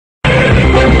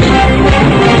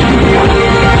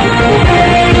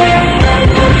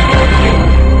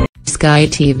Sky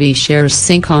TV shares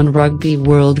sink on Rugby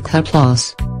World Cup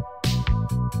loss.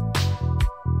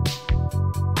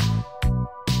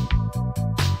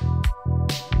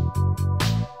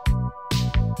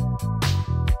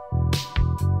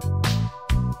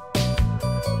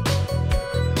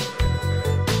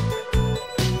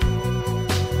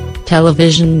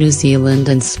 Television New Zealand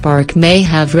and Spark may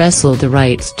have wrestled the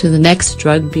rights to the next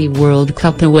Rugby World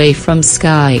Cup away from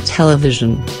Sky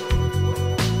Television.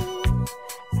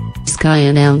 Sky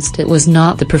announced it was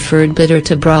not the preferred bidder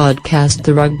to broadcast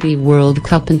the Rugby World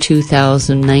Cup in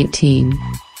 2019.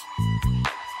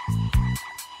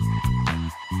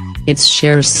 Its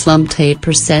shares slumped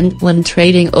 8% when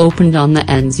trading opened on the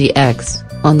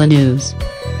NZX, on the news.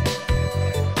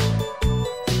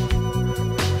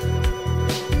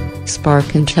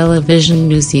 Spark and Television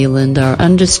New Zealand are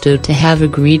understood to have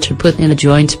agreed to put in a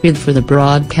joint bid for the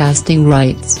broadcasting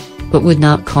rights, but would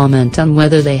not comment on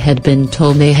whether they had been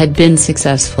told they had been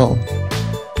successful.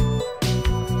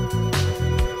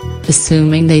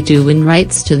 Assuming they do win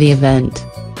rights to the event,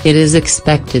 it is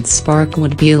expected Spark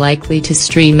would be likely to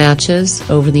stream matches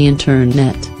over the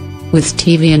internet, with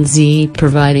TVNZ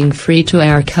providing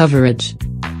free-to-air coverage.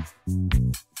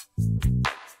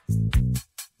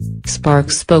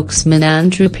 Spark spokesman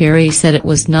Andrew Perry said it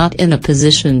was not in a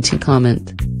position to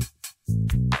comment.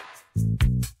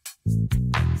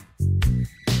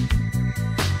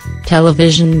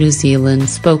 Television New Zealand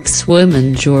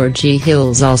spokeswoman Georgie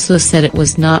Hills also said it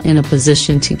was not in a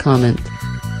position to comment.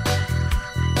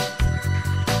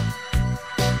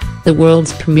 The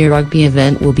world's premier rugby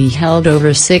event will be held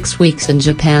over 6 weeks in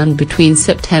Japan between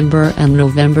September and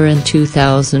November in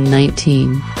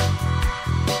 2019.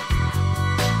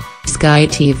 Sky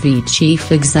TV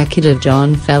chief executive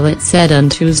John Fellett said on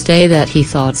Tuesday that he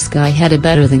thought Sky had a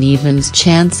better than evens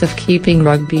chance of keeping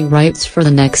rugby rights for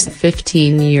the next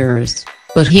 15 years,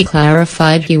 but he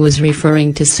clarified he was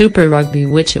referring to Super Rugby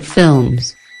which it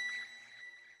films.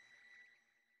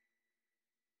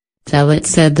 Fellett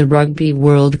said the Rugby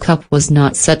World Cup was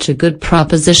not such a good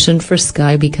proposition for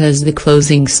Sky because the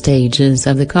closing stages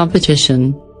of the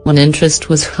competition, when interest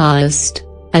was highest,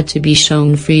 had to be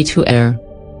shown free-to-air.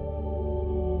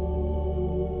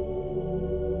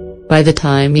 By the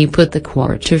time he put the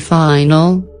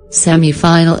quarter-final,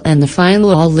 semi-final and the final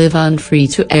all live on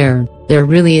free-to-air, there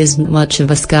really isn't much of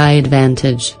a Sky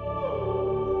advantage.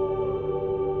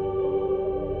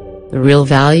 The real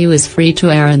value is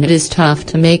free-to-air and it is tough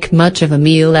to make much of a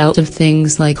meal out of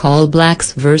things like All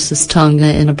Blacks versus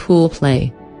Tonga in a pool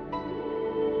play.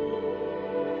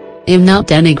 I'm not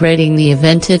denigrating the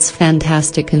event, it's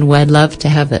fantastic and we'd love to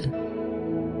have it.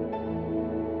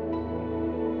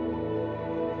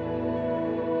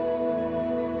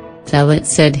 Fellett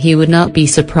said he would not be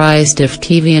surprised if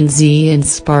TVNZ and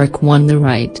Spark won the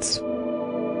rights.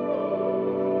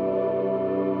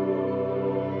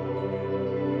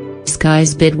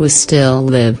 Sky's bid was still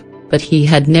live, but he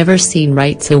had never seen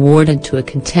rights awarded to a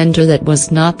contender that was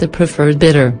not the preferred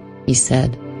bidder, he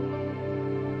said.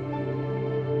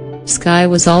 Sky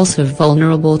was also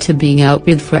vulnerable to being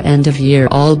outbid for end-of-year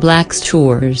All Blacks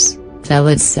tours,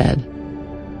 Fellett said.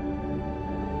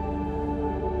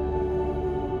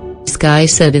 Sky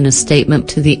said in a statement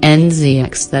to the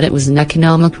NZX that it was an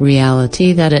economic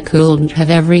reality that it couldn't have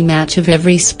every match of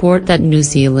every sport that New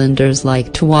Zealanders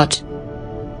like to watch.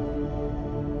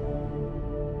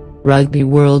 Rugby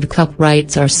World Cup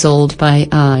rights are sold by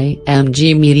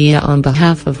IMG Media on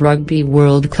behalf of Rugby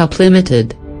World Cup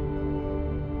Limited.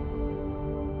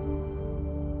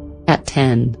 At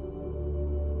 10.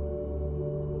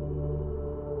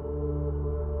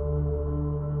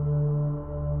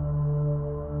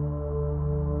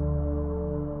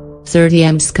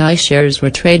 30 Sky shares were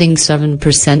trading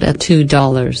 7% at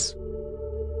 $2.